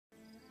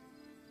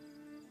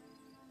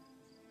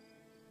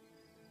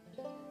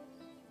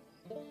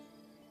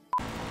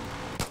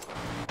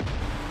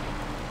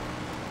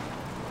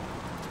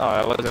Oh,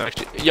 I wasn't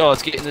actually. Yo,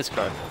 let's get in this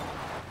car.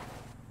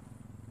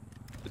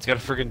 It's got a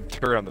freaking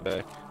turret on the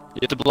back. You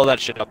have to blow that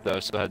shit up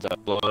though, so heads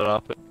up. Blow it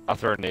up. I'll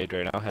throw a nade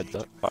right now. Heads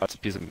up. Oh, it's a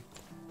piece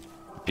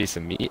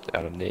of meat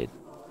out of nade.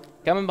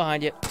 Coming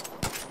behind you.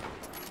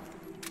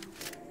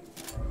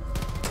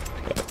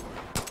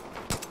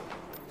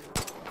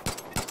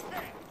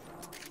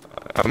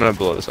 I'm gonna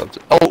blow this up.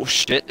 Oh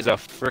shit! Is a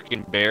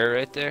freaking bear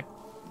right there?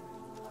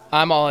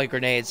 I'm all at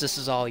grenades. This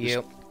is all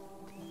you.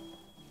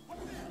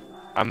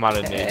 I'm out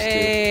of nades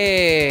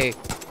Hey.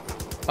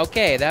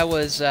 Okay, that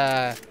was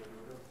not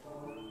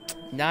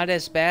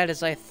as bad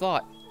as I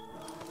thought.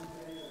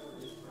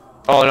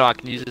 Oh no, I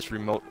can use this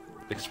remote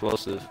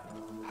explosive.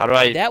 How do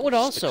I? That would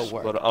also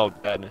work. Oh,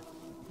 bad.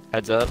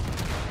 Heads up.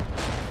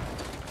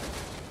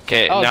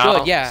 Okay, Oh, now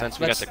good, yeah. since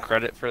we got the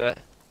credit for that.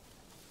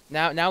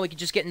 Now we can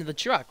just get into the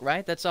truck,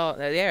 right? That's all.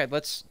 There,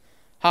 let's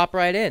hop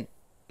right in.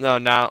 No,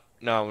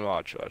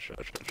 watch.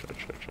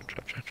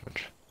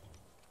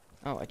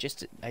 Oh, I did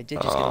just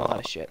get a lot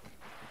of shit.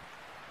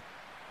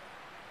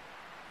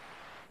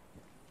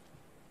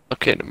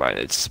 Okay, never mind.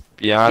 It's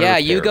beyond. Yeah,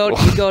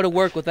 repairable. you go to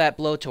work with that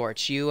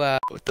blowtorch. You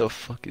What the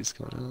fuck is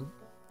going on?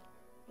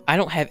 I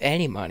don't have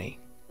any money.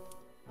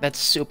 That's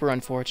super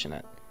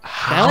unfortunate.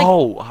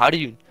 How? How do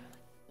you?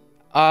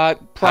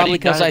 Probably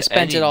because not I have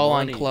spent any it all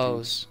money, on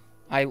clothes.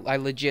 I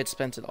legit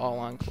spent it all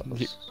on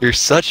clothes. You're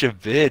such a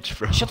bitch,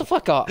 bro. Shut the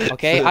fuck up,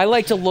 okay? I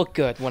like to look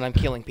good when I'm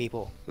killing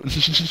people.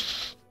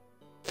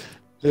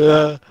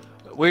 Yeah.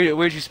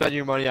 Where'd you spend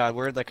your money on?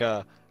 We're in like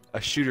a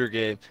shooter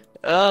game.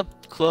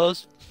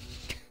 Clothes.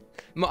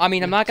 I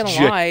mean, I'm not gonna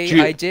lie.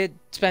 I did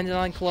spend it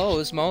on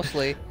clothes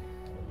mostly.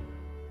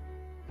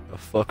 The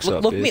fuck's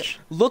up, bitch?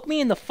 Look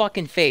me in the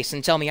fucking face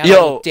and tell me I Yo.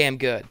 don't look damn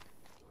good.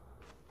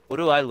 What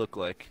do I look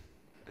like?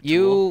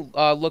 You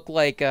look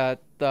like the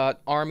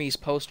Army's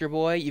poster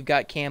boy. You've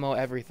got camo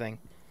everything.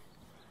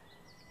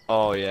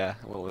 Oh yeah,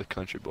 I went with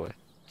country boy.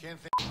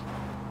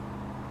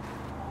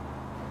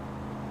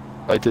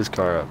 Light this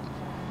car up.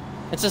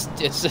 It's just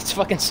it's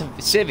fucking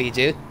civvy,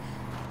 dude.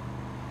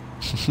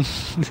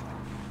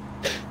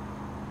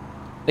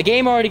 The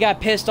game already got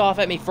pissed off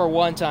at me for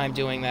one time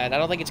doing that. I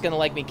don't think it's gonna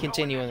like me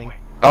continuing.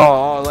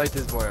 Oh, light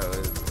this boy up.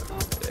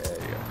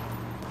 There you go.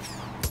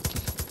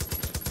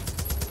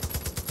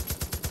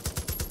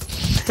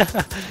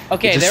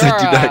 Okay, Just there are.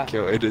 do not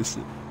kill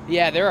innocent.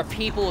 Yeah, there are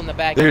people in the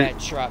back of that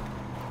truck.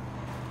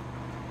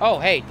 Oh,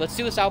 hey, let's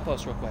do this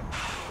outpost real quick.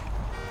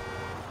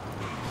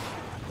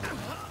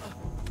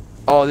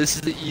 Oh, this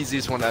is the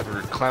easiest one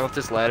ever. Climb up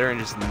this ladder and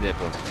just nip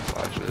them.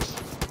 Watch this.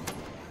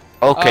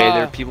 Okay,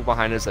 there are people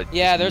behind us that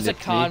yeah, just there's a nipped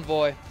me.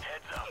 convoy.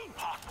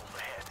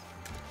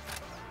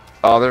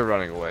 Oh, they're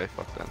running away.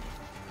 Fuck them.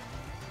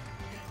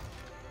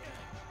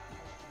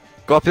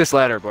 Go up this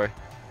ladder, boy.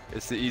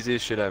 It's the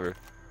easiest shit ever.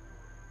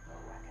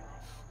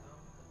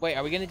 Wait,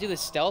 are we gonna do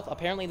this stealth?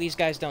 Apparently these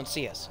guys don't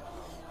see us.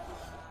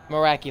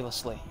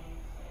 Miraculously.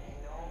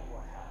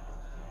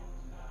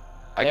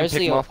 I can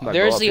pick them off my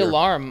There's the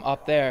alarm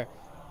up there.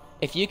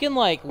 If you can,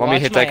 like, Want me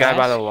to hit that guy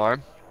by the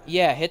alarm?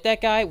 Yeah, hit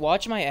that guy.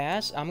 Watch my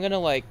ass. I'm gonna,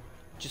 like,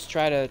 just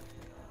try to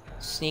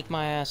sneak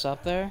my ass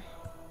up there.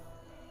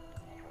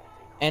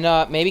 And,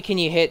 maybe can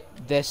you hit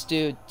this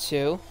dude,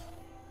 too?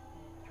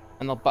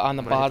 On the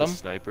bottom? Hit the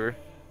sniper.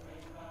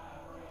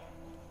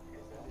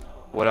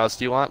 What else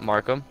do you want?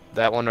 Mark him.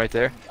 That one right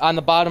there. On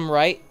the bottom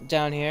right,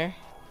 down here.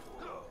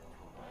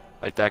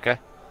 Like that guy?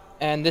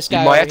 And this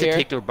guy You might over have to here.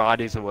 take their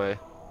bodies away.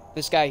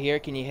 This guy here,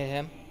 can you hit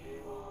him?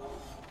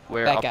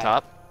 Where? That Up guy.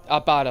 top?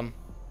 Up bottom.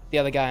 The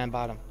other guy on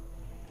bottom.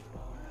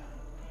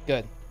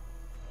 Good.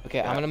 Okay,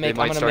 Yeah, I'm gonna make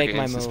my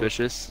move.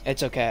 Suspicious.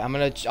 It's okay.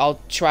 I'll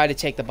try to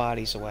take the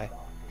bodies away.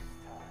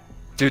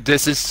 Dude,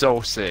 this is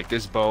so sick.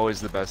 This bow is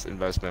the best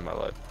investment in my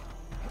life.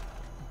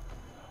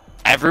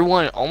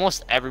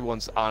 Almost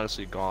everyone's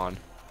honestly gone.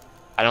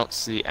 I don't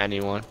see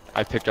anyone.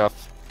 I picked up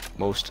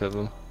most of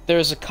them.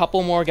 There's a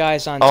couple more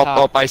guys on top.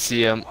 Oh, I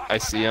see him. I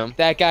see him.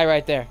 That guy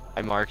right there.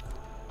 I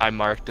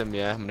marked him.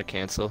 Yeah, I'm gonna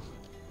cancel.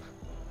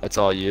 That's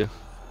all you.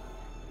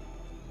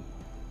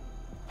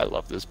 I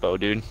love this bow,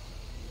 dude.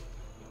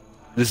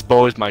 This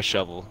bow is my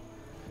shovel.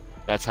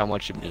 That's how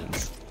much it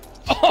means.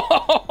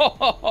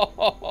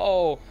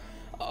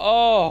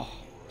 Oh.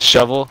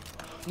 Shovel?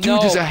 Dude, No,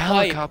 there's a pipe.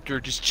 helicopter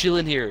just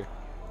chilling here.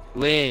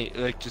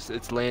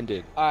 It's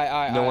landed.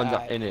 No one's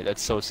in it.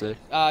 That's so sick.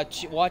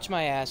 Watch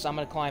my ass. I'm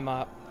gonna climb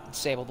up.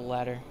 Disable the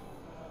ladder.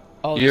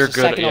 Oh, You're there's a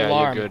good. second Yeah,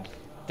 alarm. you're good.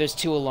 There's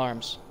 2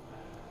 alarms.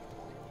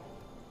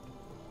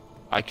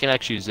 I can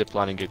actually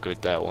zipline and get good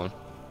at that one.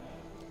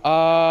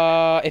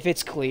 If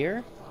it's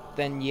clear,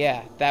 then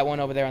yeah, that one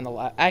over there on the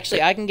left.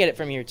 Actually, I can get it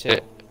from here too.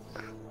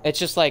 It's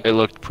just like It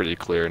looked pretty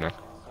clear now.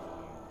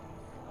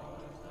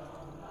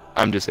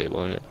 I'm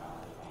disabling it.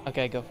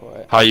 Okay, go for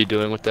it. How you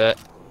doing with that?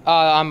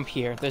 I'm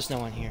here. There's no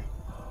one here.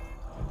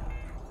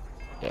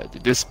 Yeah,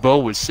 dude, this bow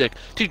was sick.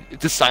 Dude,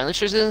 the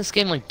silencers in this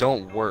game like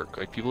don't work.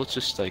 Like people, it's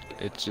just I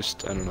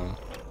don't know.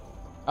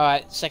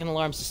 Alright, second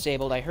alarm's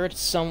disabled. I heard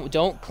some.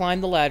 Don't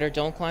climb the ladder.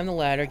 Don't climb the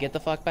ladder. Get the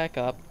fuck back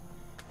up.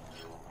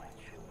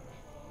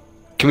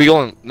 Can we go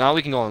on now?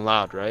 We can go on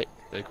loud, right?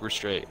 Like, we're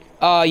straight.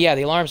 Yeah,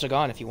 the alarms are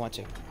gone if you want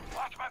to.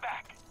 Watch my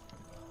back.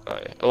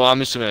 Alright. Well, I'm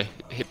just gonna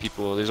hit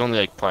people. There's only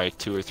like probably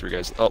 2 or 3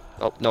 guys. Oh,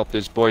 nope.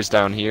 There's boys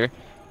down here.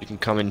 You can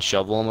come and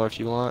shovel them if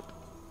you want.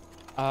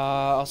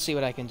 I'll see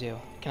what I can do.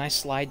 Can I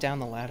slide down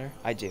the ladder?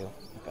 I do.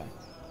 Okay.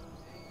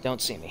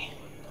 Don't see me.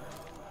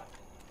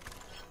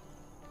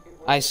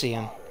 I see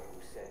him.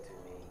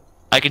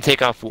 I can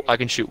take off. I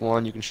can shoot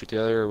one. You can shoot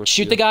the other. Or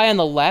Shoot the guy on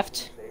the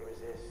left.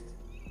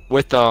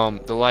 with the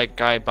like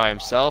guy by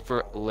himself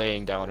or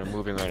laying down or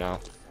moving right now.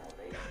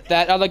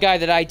 That other guy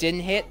that I didn't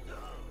hit.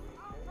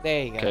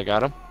 There you go. Okay,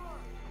 got him.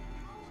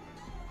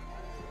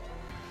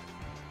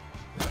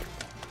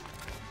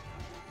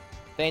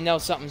 They know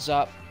something's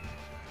up.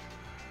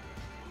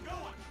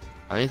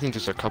 I think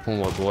there's a couple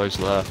more boys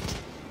left.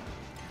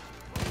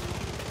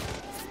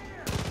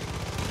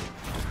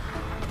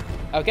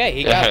 Okay,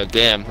 he got. Yeah,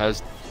 damn, that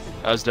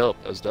was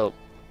dope. That was dope.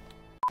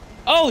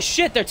 Oh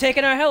shit! They're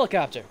taking our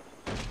helicopter.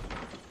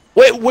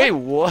 Wait,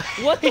 what?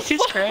 What the He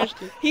just fuck?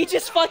 crashed it. He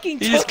just fucking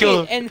He just took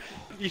killed it, and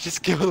He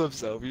just killed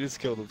himself. He just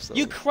killed himself.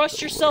 you crushed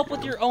Oh my yourself with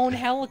God. your own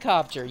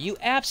helicopter. You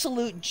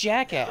absolute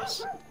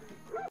jackass.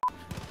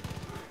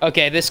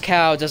 Okay, this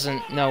cow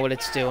doesn't know what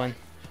it's doing.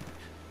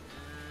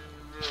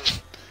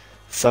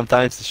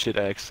 Sometimes the shit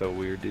acts so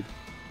weird, dude.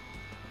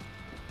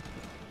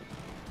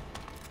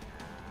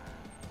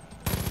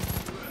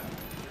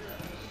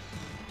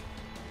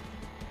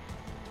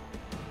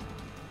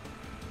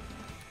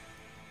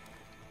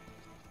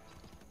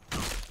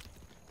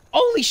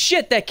 Holy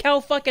shit! That cow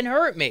fucking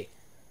hurt me.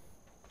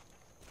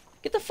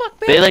 Get the fuck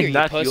back They like here, you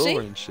knock you pussy.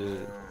 over and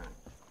shit.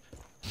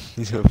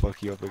 He's gonna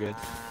fuck you up again.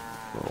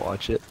 Go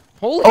watch it.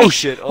 Holy Oh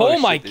shit! Oh,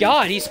 my shit, dude.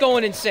 god, he's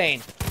going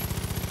insane.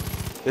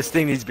 This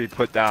thing needs to be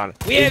put down.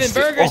 We having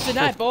Instant- burgers Oh,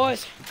 tonight,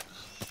 boys.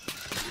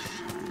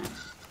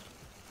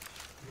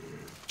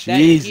 That-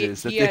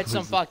 Jesus, he that had thing some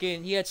was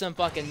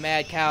fucking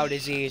mad cow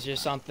disease or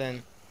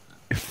something.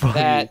 fucking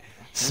that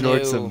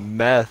snort knew. some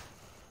meth.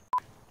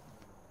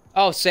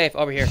 Oh, safe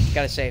over here.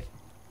 Got a safe.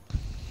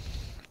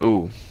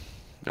 Ooh,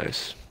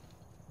 nice.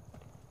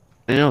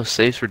 I know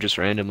safes were just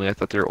randomly. I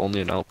thought they were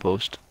only an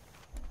outpost.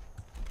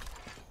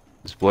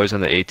 There's boys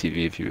on the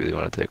ATV if you really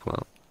want to take them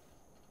out.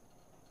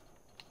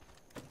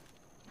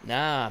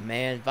 Nah,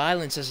 man,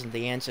 violence isn't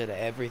the answer to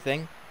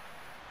everything.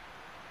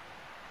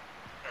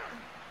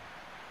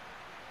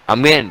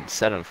 I'm getting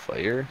set on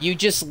fire. You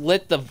just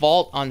lit the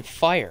vault on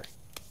fire.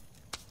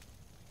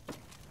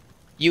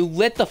 You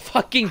lit the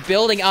fucking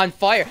building on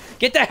fire.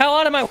 Get the hell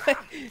out of my way.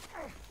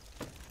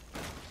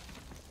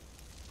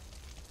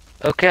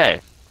 Okay.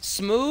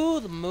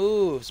 Smooth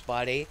moves,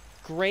 buddy.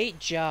 Great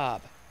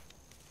job.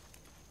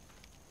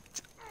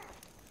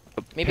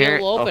 Maybe Appar-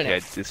 we'll open okay,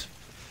 it. This...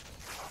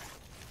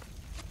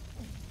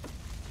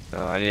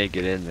 Oh, I need to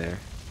get in there.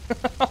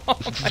 Oh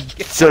my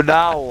God. So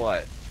now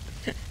what?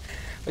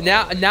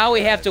 Now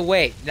we have to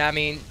wait. I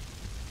mean,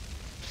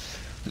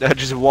 Now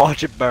just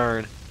watch it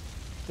burn.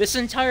 this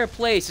entire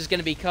place is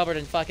gonna be covered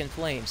in fucking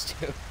flames,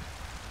 too.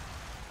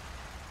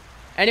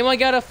 Anyone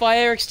got a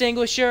fire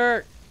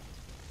extinguisher?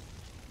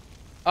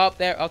 Oh,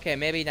 there. Okay,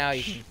 maybe now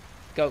you can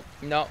go.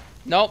 No,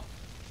 nope,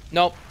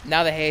 nope.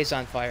 Now the hay's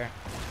on fire.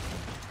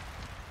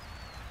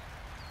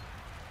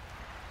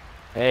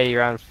 Hey,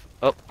 you're on.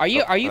 Oh, Are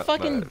you oh,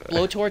 fucking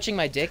blowtorching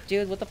my dick,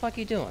 dude? What the fuck are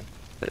you doing?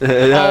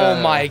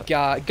 Oh my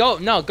god. Go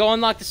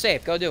unlock the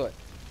safe. Go do it.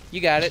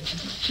 You got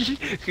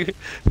it.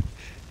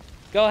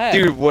 Go ahead.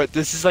 Dude, what?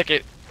 This is like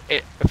a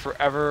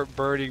forever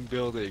burning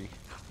building.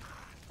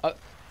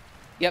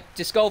 Yep,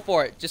 just go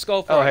for it. Just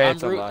go for Oh, it. hey, I'm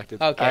it's root- unlocked.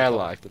 It. Okay. I cool.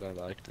 unlocked it. I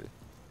unlocked it.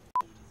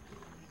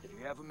 If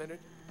you have a minute,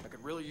 I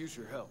could really use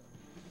your help.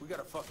 We got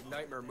a fucking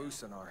nightmare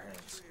moose on our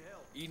hands.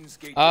 Eden's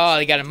Gate. Oh,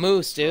 they got a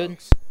moose, dude.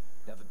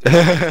 Now the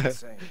damage is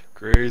insane.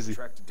 Crazy.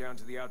 Tracked it down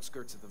to the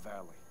outskirts of the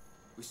valley.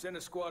 We sent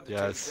a squad to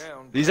Yes. take it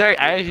down. These but are. I it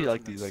actually doesn't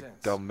like make these like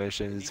sense. dumb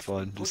missions. It's Each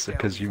fun put just down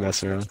because you before mess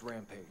its around. next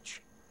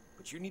Rampage.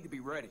 But you need to be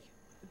ready.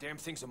 The damn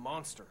thing's a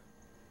monster.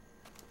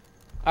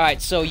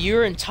 Alright, so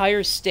your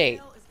entire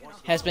state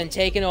has been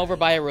taken over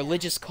by a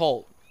religious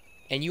cult.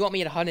 And you want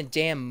me to hunt a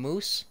damn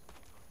moose?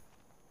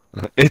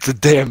 It's a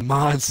damn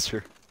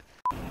monster.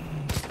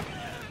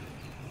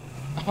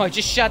 Oh, I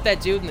just shot that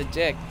dude in the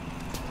dick.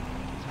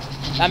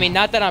 I mean,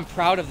 not that I'm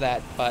proud of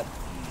that, but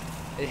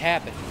it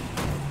happened.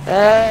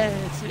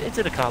 It's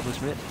an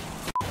accomplishment.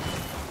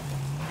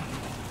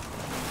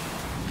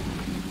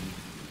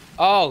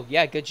 Oh,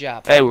 yeah, good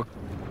job. Hey,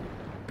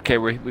 okay,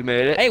 we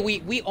made it. Hey,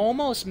 we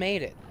almost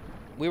made it.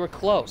 We were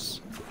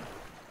close.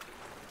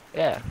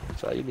 Yeah,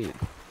 that's all you need.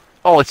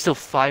 Oh, it's still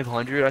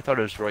 500. I thought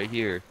it was right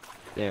here.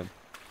 Damn.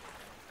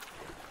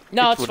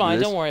 No, It's it's what it fine.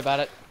 is. Don't worry about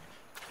it.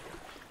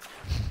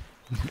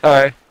 All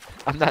right,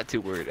 I'm not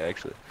too worried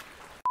actually.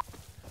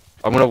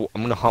 I'm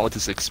gonna hunt with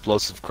this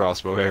explosive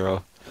crossbow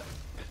arrow.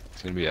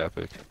 It's gonna be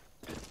epic.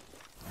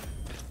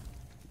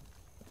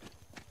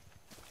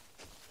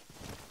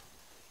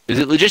 Is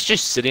it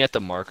just sitting at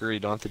the marker? You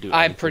don't have to do. I'm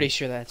anything? pretty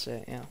sure that's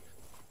it, yeah.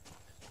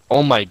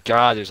 Oh my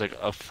god, there's like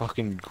a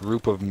fucking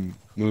group of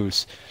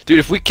Moose. Dude,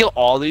 if we kill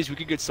all these, we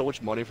could get so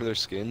much money for their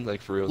skin,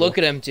 like for real. Look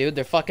at them, dude.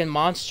 They're fucking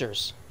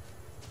monsters.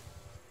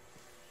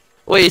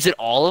 Wait, is it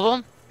all of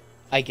them?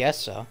 I guess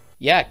so.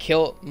 Yeah,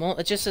 kill... Well,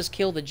 it just says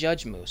kill the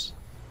Judge Moose.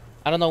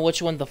 I don't know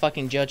which one the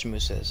fucking Judge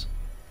Moose is.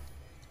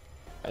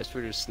 I guess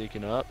we're just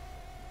sneaking up.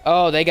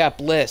 Oh, they got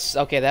Bliss.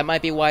 Okay, that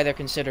might be why they're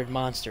considered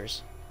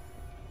monsters.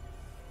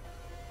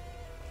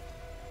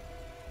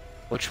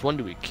 Which one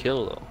do we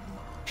kill, though?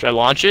 Should I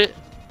launch it?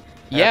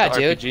 Yeah, I have the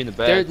dude. RPG in the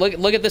bag.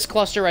 Look at this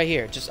cluster right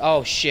here. Just...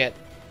 Oh, shit.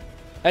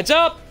 Heads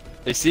up!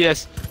 They see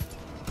us.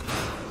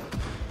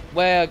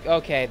 Well,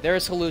 okay.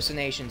 There's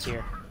hallucinations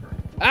here.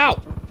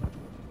 Ow!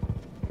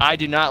 I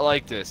do not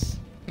like this.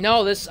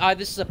 No, this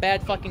is a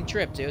bad fucking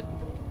trip, dude.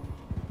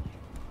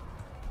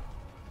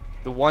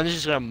 The one's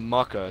just gonna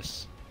muck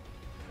us.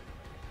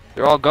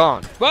 They're all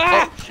gone.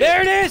 Ah! Oh,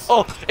 there it is!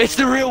 Oh, it's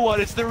the real one.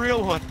 It's the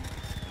real one.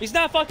 He's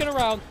not fucking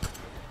around.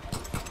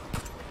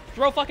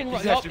 Throw fucking...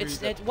 He's Nope,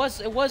 actually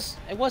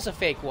it was a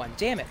fake one.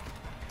 Damn it.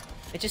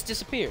 It just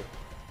disappeared.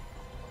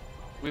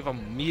 We have a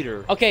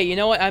meter. Okay, you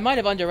know what? I might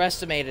have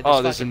underestimated this.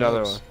 Oh, there's fucking another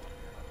moose.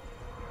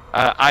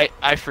 one.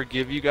 I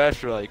forgive you guys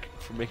for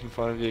making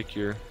fun of you.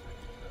 You're...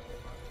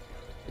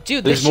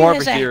 Dude, There's this more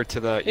shit over has here to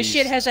the this east.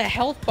 shit has a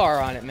health bar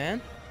on it,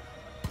 man.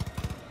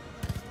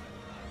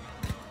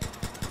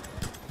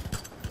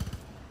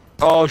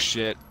 Oh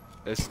shit!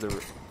 This is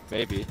the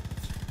maybe.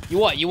 You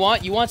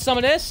want some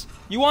of this?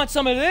 You want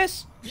some of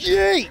this?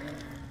 Yay!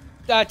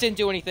 That didn't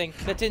do anything.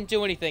 That didn't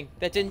do anything.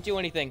 That didn't do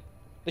anything.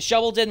 The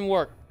shovel didn't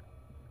work.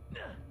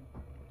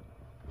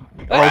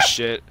 Oh Ah!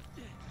 shit!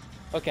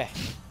 Okay.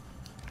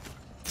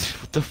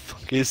 What the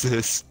fuck is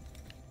this?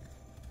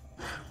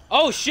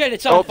 Oh shit!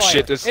 It's on Oh, fire.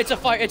 shit, this- It's a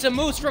fire. It's a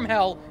moose from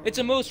hell. It's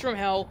a moose from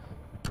hell.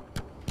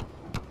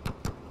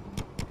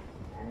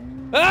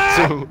 Ah!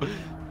 So,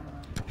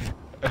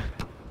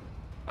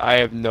 I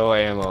have no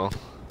ammo.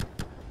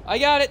 I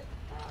got it.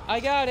 I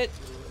got it.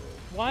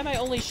 Why am I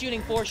only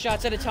shooting 4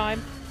 shots at a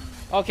time?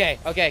 Okay,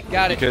 okay,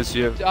 got it. Because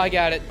you have... I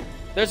got it.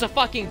 There's a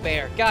fucking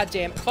bear. God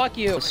damn it. Fuck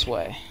you. This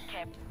way.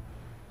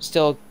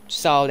 Still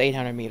solid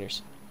 800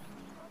 meters.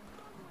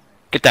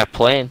 Get that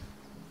plane.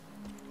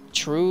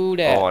 True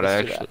that. Oh,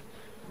 Let's do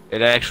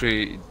it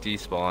actually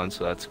despawned,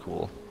 so that's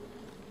cool.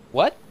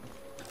 What?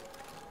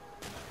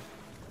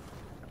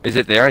 Is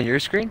it there on your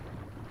screen?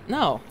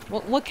 No.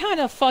 What kind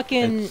of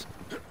fucking...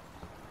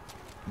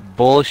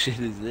 Bullshit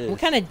is this? What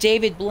kind of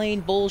David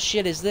Blaine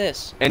bullshit is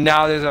this? And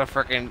now there's a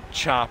freaking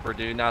chopper,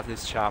 dude. Not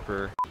this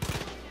chopper.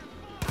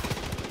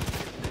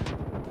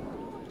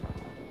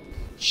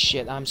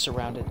 Shit, I'm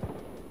surrounded.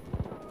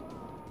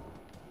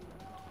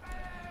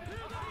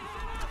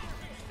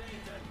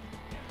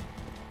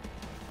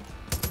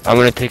 I'm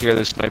gonna take care of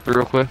this sniper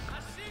real quick.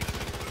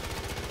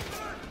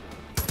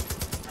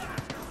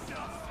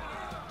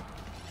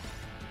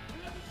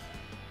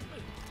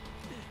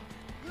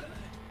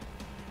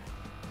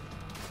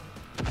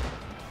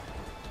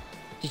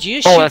 Did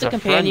you just shoot that's the a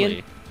companion?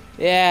 friendly.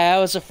 Yeah,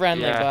 that was a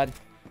friendly, Yeah. bud.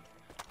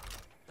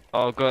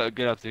 Oh,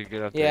 get up there,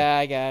 get up there. Yeah,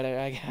 I got it,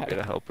 I got it.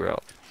 Gotta help her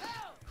out.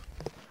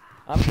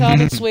 I'm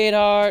coming,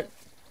 sweetheart.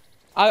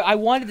 I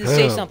wanted to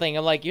say Oh. something.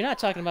 I'm like, you're not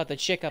talking about the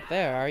chick up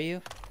there, are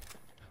you?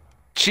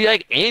 She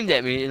like aimed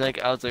at me and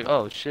I was like,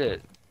 oh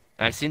shit.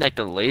 And I seen like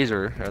the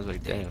laser. I was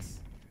like, damn.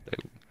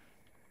 Like,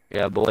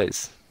 yeah,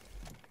 boys.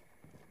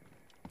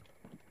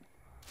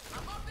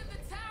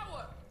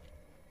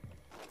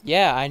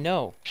 Yeah, I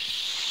know.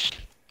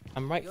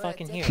 I'm right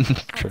fucking here.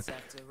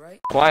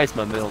 Quiet's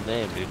my middle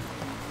name, dude.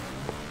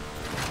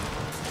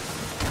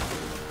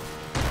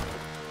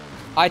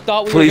 I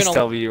thought we Please were gonna...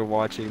 tell me you're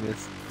watching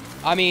this.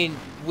 I mean,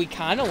 we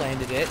kind of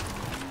landed it.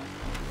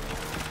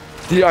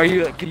 Dude, are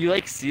you? Can you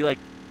like see like?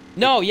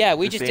 No, yeah,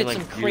 we You're just saying, did like,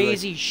 some you, like-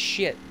 crazy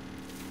shit.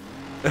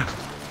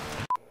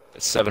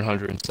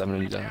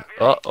 770 down.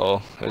 Uh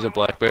oh, there's a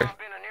black bear. Stop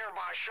in a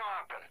nearby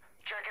shop and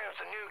check out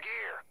some new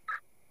gear.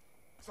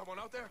 Someone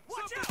out there?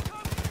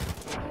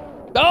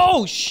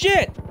 Oh,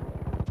 shit!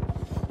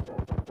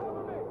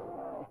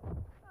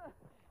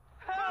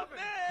 Help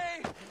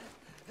me!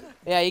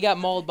 Yeah, you got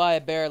mauled by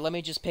a bear. Let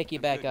me just pick you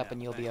back up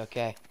and you'll be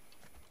okay.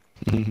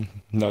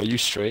 No, you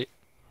straight.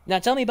 Now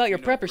tell me about your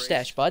You know, prepper Grace,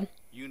 stash, bud.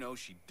 You know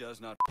she does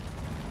not.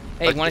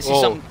 Hey, you want to see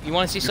Oh, something? You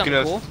want to see something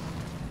can cool?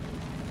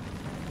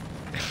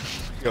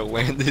 Go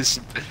land this.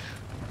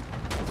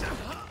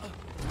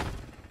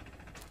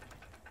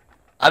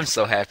 I'm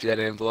so happy that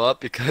didn't blow up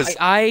because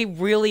I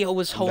really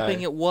was hoping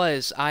Nice. it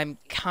was. I'm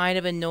kind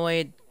of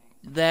annoyed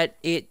that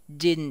it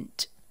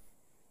didn't.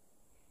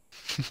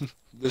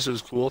 this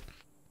was cool.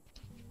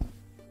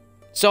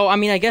 So, I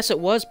mean, I guess it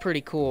was pretty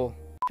cool.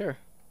 Sure.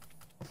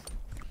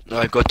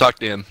 Alright, go talk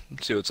to him.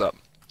 See what's up.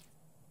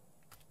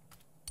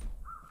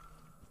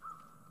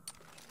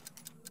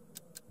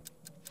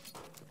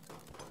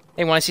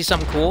 Hey, want to see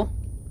something cool?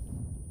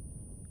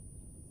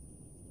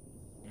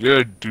 You're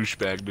a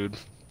douchebag, dude.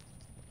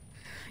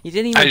 You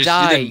didn't I even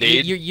just see die. the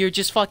nade. You're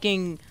just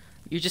fucking.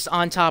 You're just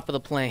on top of the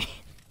plane.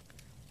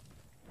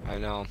 I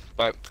know,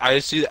 but I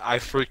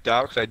freaked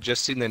out because I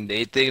just seen the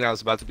nade thing and I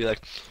was about to be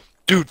like,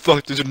 Dude,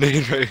 fuck, there's a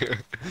name right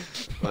here.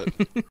 But,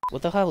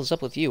 What the hell is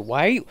up with you?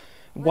 Why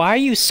are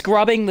you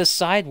scrubbing the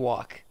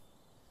sidewalk?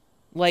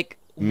 Like,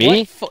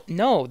 Me?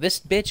 no, this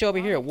bitch over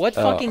here. What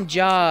Oh. fucking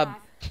job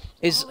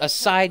is a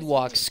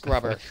sidewalk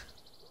scrubber?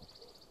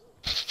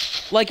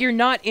 Like, you're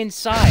not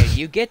inside.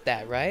 You get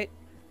that, right?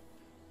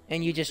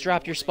 And you just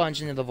dropped your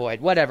sponge into the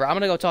void. Whatever. I'm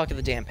gonna go talk to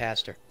the damn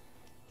pastor.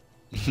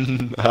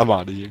 I'm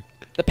out of here.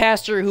 The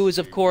pastor who is,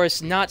 of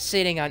course, not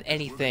sitting on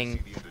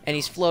anything, and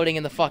he's floating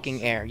in the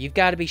fucking air. You've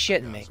got to be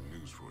shitting me.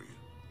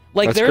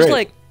 Like, That's there's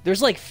great.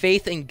 there's like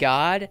faith in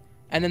God,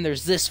 and then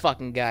there's this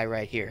fucking guy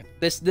right here.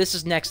 This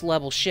is next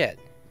level shit.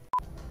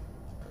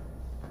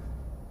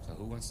 So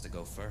who wants to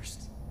go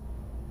first?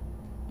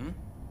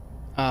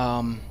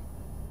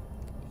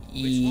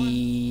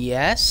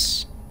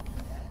 Yes?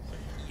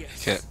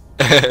 Yes.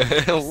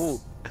 Ooh.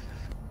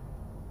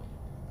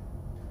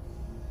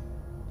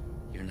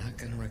 You're not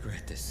gonna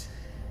regret this.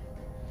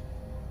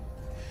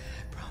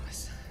 I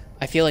promise.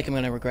 I feel like I'm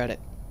gonna regret it.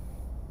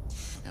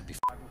 Now be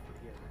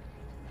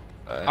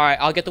Alright,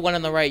 I'll get the one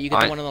on the right, you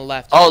get the one on the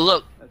left. Oh,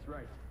 look. That's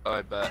right. Oh,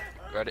 I bet.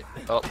 Ready?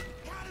 Oh.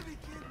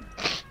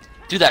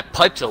 Dude, that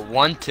pipe's a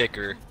one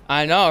ticker.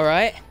 I know,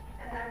 right?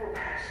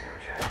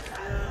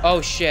 Oh,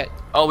 shit.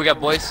 Oh, we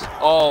got boys.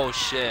 Oh,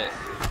 shit.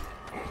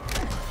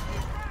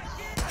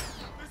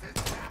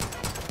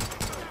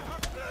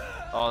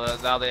 Oh,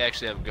 now they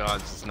actually have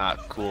guns. It's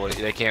not cool.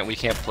 We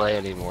can't play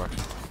anymore.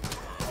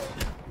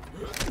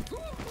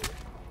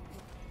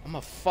 I'm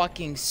a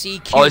fucking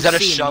CQC Oh, is that a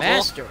shovel?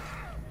 master.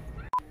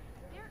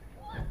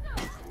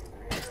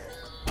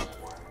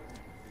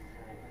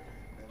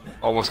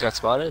 Almost got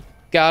spotted.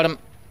 Got him.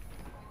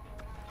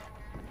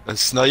 A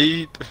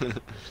snipe.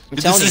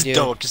 This telling you, is dude.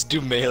 dope. Just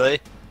do melee.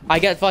 I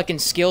got fucking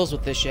skills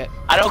with this shit.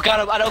 I don't got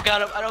him. I don't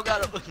got him. I don't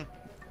got him.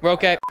 We're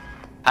okay.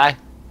 Hi.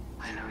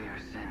 I know your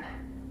sin.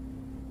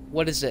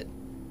 What is it?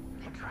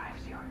 It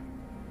drives you.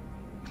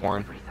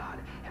 Porn. Every thought,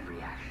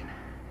 every action.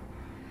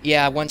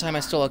 Yeah, one time I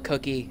stole a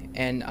cookie,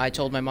 and I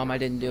told my mom I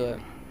didn't do it.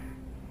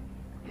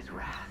 Is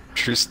wrath.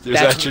 Is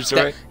that true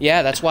story?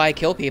 Yeah, that's why I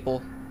kill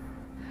people.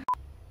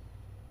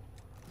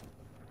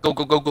 Go,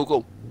 go, go, go,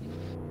 go.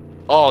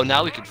 Oh,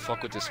 now we can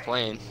fuck with this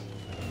plane.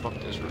 Fuck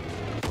this.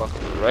 Fuck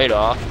right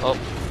off. Oh.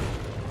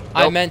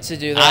 I Nope. meant to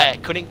do that. I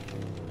couldn't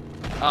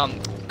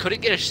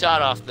get a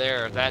shot off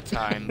there that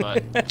time,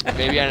 but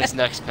maybe on his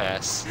next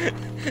pass.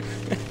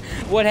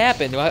 What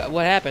happened?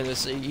 What happened?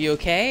 Was you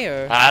okay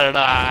or? I don't know.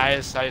 I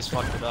just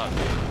fucked it up.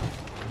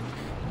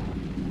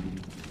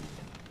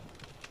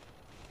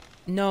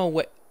 No,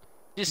 what?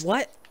 Just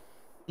What?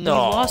 no. We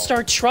lost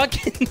our truck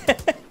in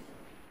that?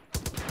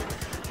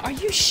 Are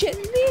you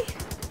shitting me?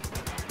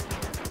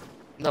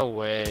 No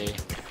way.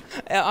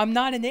 I'm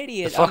not an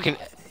idiot. The fucking-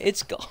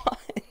 It's gone.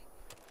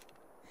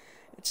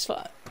 It's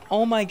fine.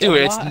 Oh my god. Dude,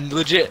 it's why-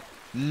 legit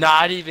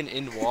not even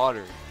in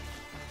water.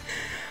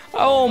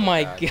 Oh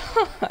my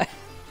god.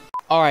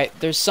 Alright,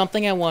 there's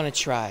something I want to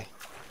try.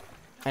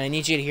 And I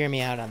need you to hear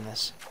me out on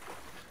this.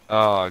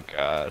 Oh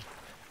god.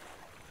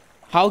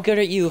 How good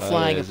are you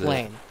flying a is it?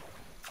 plane?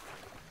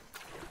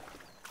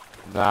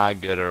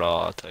 Not good at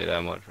all. I'll tell you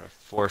that much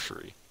for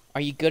free. Are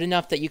you good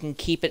enough that you can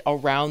keep it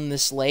around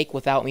this lake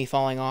without me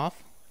falling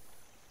off?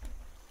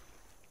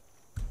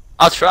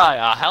 I'll try.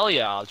 Hell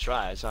yeah, I'll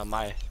try. It's not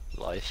my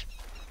life.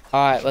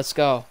 Alright, let's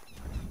go.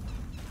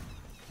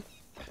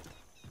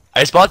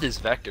 I just bought this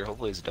vector.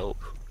 Hopefully it's dope.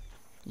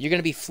 You're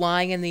gonna be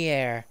flying in the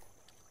air,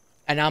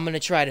 and I'm gonna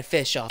try to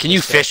fish off. Can you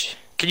this fish? fish.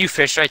 Can you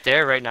fish right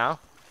there, right now?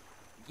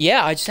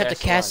 Yeah, I just have to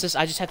Cast cast line. this.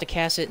 I just have to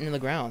cast it into the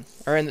ground,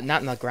 or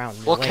not in the ground.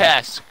 in the We'll lake.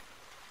 cast.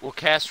 We'll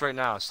cast right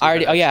now. See I if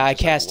already. it Oh yeah, I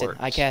actually just, casted. like,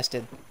 I works.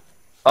 casted.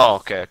 Oh,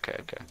 okay, okay,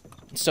 okay.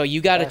 So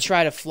you got to Okay.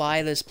 try to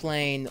fly this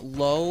plane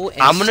low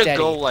and I'm gonna steady.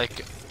 go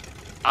like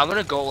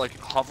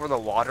hover the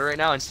water right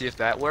now and see if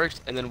that works,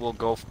 and then we'll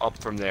go up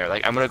from there.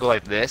 Like I'm gonna go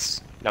like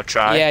this. Now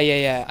try. Yeah,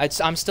 yeah, yeah.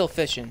 I'm still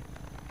fishing.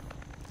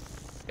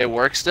 It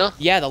works still.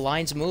 Yeah, the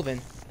line's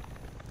moving.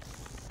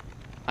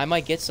 I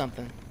might get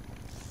something.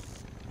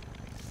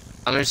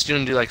 I'm just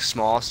gonna do like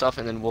small stuff,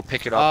 and then we'll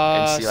pick it up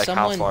and see like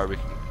someone- how far we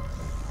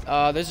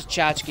can. There's a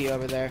tchotchke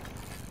over there.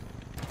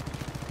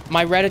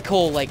 My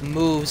reticle like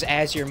moves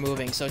as you're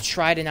moving, so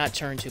try to not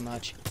turn too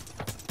much.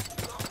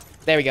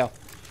 There we go.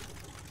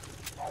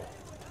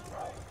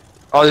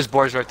 Oh, there's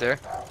boards right there.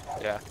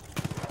 Yeah.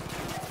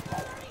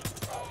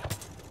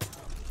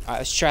 All right,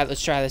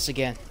 let's try this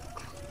again.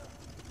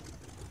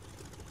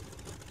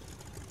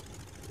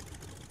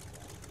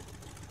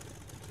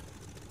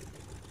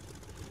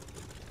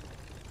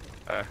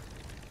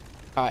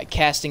 All right,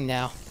 casting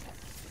now.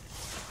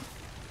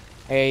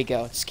 There you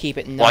go. Just keep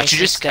it nice Why don't you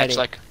and just steady. catch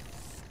like?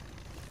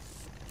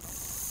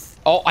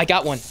 Oh, I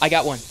got one. I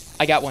got one.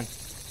 I got one.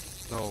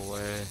 No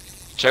way.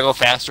 Should I go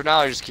faster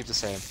now or just keep the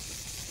same?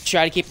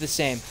 Try to keep it the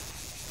same.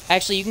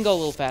 Actually, you can go a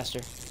little faster.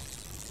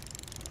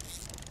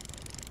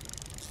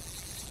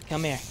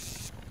 Come here.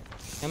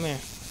 Come here.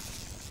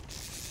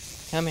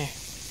 Come here.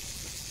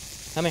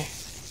 Come here.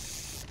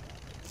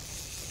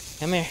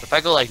 Come here. If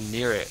I go like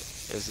near it,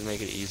 does it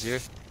make it easier?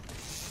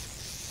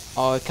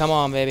 Oh, come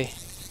on, baby.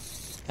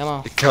 Come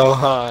on. Go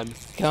on.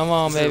 Come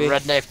on, This is baby.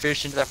 redneck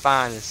fishing to the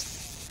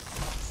finest.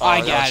 I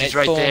Oh, no, got she's it.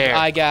 right Boom. there.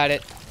 I got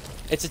it.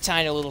 It's a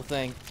tiny little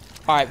thing.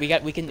 All right, we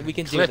can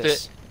do Flip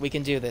this. We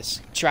can do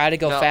this. Try to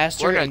go No,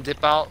 faster. We're gonna and-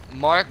 dip out.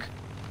 Mark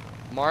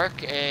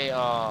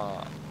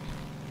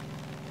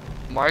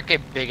a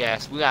big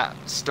ass. We got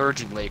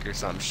Sturgeon Lake or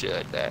some shit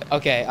like that.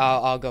 Okay,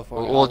 I'll go for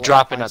it. We'll I'll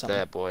drop in find at something.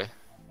 that, boy.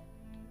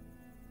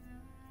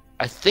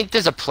 I think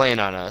there's a plane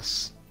on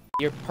us.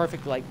 You're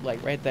perfect, like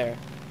right there.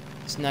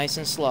 It's nice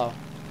and slow.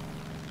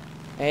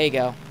 There you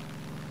go.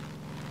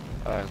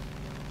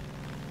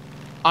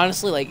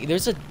 Honestly, like,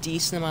 there's a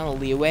decent amount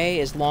of leeway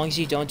as long as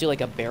you don't do,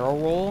 like, a barrel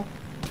roll.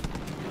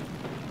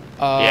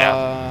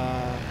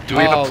 Yeah. Do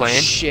we have a Oh,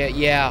 plane? shit,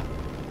 yeah.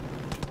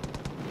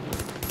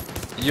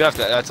 You have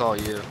to. That's all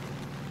you.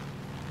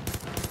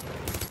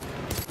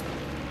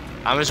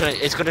 I'm just gonna.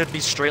 It's gonna be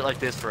straight like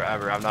this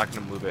forever. I'm not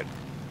gonna move it.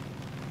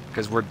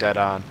 Cause we're dead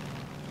on.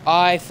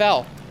 I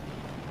fell.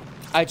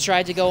 I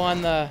tried to go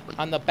on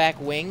the back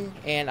wing,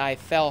 and I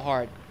fell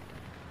hard.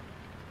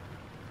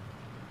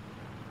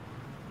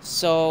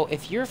 So,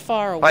 if you're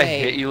far If I away,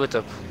 hit you with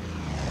the.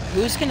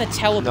 who's gonna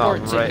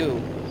teleport No, to right.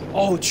 who?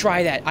 Oh,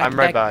 try that. I'm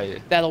right by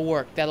you. That'll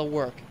work. That'll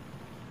work.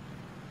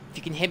 If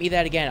you can hit me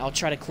that again, I'll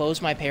try to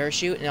close my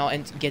parachute and I'll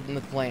get in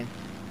the plane.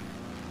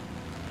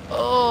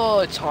 Oh,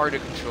 it's hard to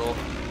control.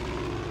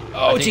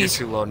 Oh, I think you're jeez.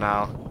 too low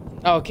now.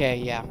 Okay,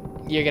 yeah.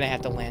 You're gonna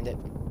have to land it.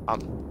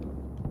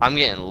 I'm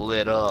getting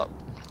lit up.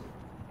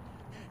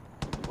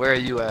 Where are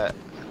you at?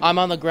 I'm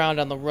on the ground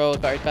on the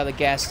road right by the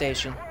gas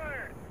station.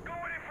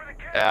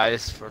 Yeah,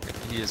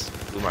 he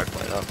just blew my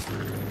plane up.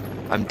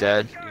 I'm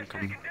dead. You can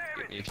come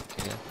get me if you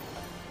can.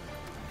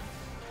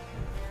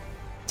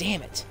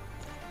 Damn it.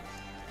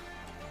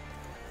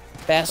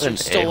 What Bastard an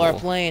stole our a-hole.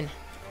 plane.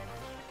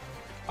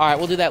 Alright,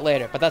 we'll do that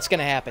later, but that's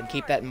gonna happen.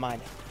 Keep that in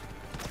mind.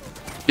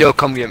 Yo,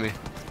 come get me.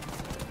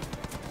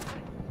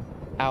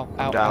 Ow,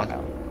 ow, down. ow,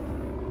 ow.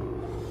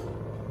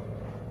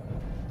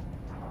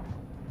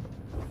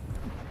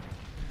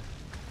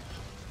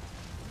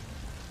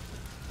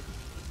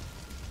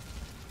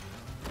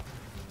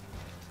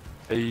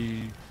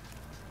 Hey.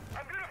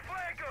 I'm gonna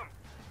flank him.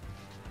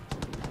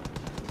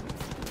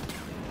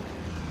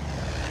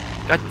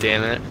 God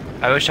damn it.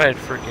 I wish I had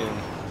freaking.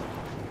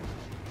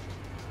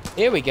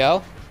 Here we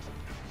go.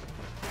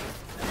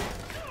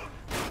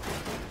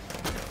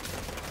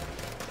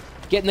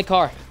 Get in the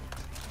car.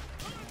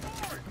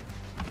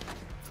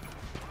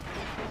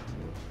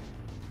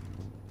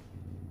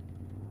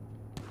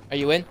 Are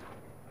you in?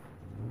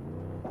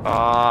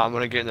 I'm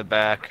gonna get in the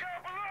back.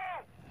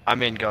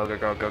 I'm in. Go, go,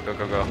 go, go, go,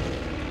 go, go.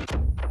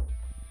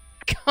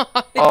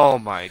 God, Oh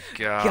my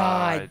god.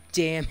 God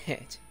damn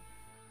it.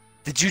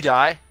 Did you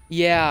die?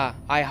 Yeah,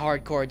 I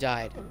hardcore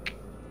died.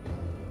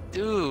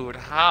 Dude,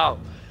 how?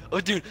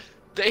 Oh, dude,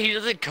 he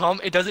doesn't come.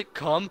 It doesn't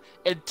come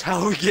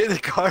until we get in the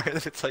car,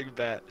 and it's like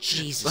that.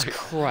 Jesus Like-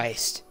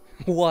 Christ.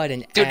 What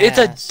an Dude, ass.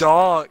 it's a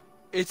dog.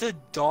 It's a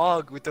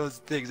dog with those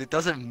things. It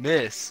doesn't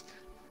miss.